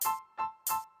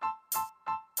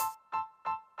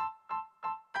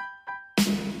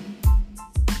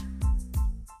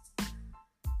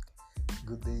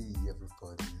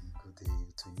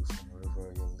to you from wherever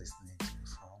you're listening to me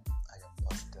from. I am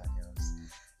Bas Daniels,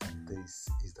 and this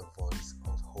is the voice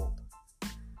of hope.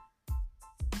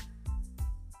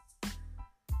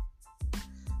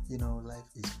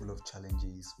 Life is full of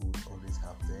challenges. We will always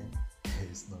have them.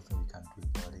 There's nothing we can do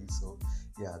about it. So,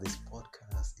 this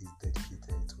podcast is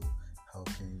dedicated to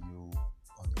helping you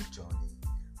on your journey,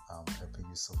 helping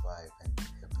you survive, and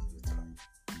helping you thrive.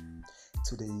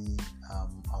 Today,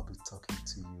 I'll be talking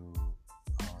to you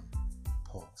on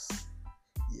pause.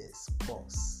 Yes,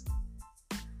 pause.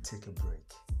 Take a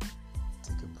break.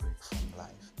 Take a break from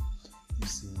life. You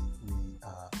see, we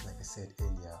are, like I said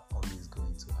earlier, always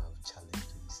going to have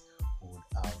challenges. We would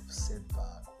have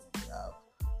setback. We would have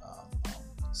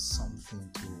something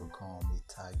to overcome, a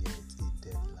target, a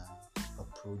deadline, a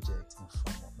project in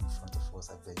front of us.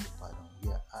 I beg your pardon. We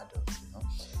are adults,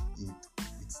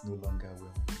 It's no longer when we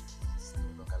were kids. No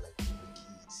longer like we were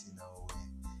kids, when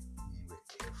we were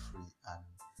carefree and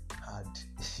had,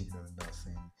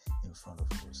 nothing in front of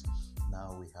us.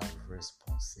 Now we have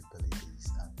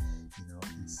responsibilities, and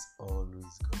it's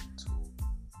always going to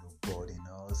burden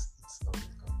us. It's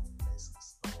always going to mess us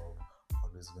up,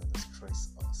 always going to stress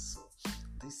us. So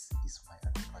this is my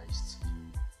advice to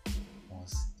you.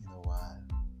 Once in a while,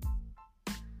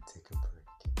 take a break,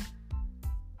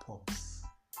 pause,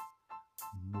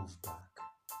 move back.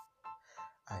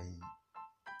 I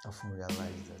often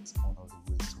realize that one of the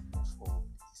ways to move forward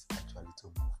is actually to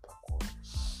move backward.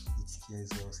 It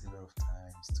scares us a lot of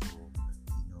times to,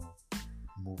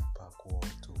 move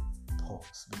backward, to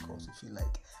pause, because we feel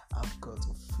like I've got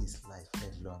to face life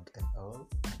headlong and all.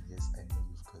 And yes, I know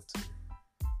you've got to.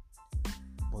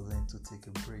 But learn to take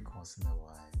a break once in a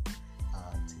while.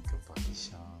 Take a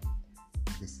vacation,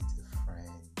 visit a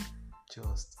friend,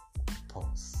 just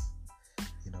pause.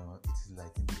 It is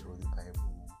like in the Holy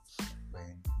Bible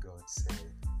when God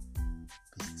said,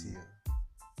 "Be still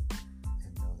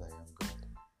and know that I am God."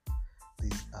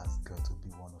 This has got to be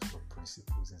one of your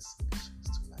principles and solutions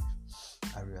to life.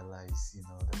 I realize,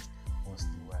 that once in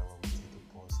a while when we take a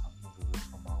pause and move away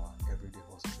from our everyday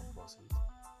hustles and bustles,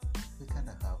 we kind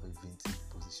of have a vintage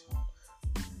position.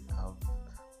 We have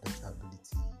that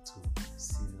ability to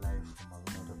see life from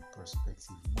another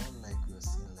perspective, more like we are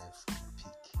seeing life from a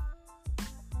peak.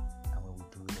 And when we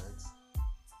do that,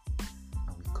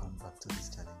 and we come back to these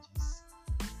challenges,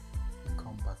 we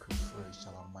come back refreshed,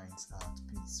 our minds are at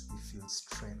peace, we feel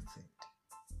strengthened.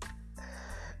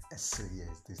 And so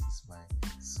yes, this is my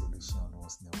solution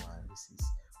once in a while. This is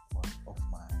one of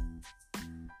like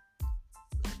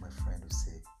my friend would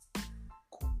say,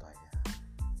 kumbaya.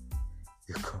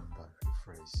 You come back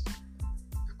refreshed,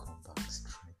 you come back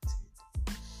strengthened.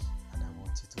 And I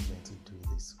want you to learn to do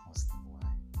this once in a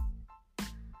while.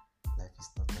 Life is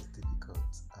not as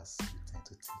difficult as we tend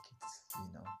to take it,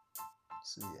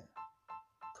 So breathe,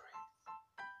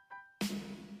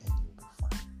 and you'll be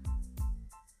fine.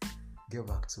 Get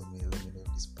back to me, let me know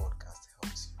if this podcast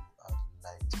helps you.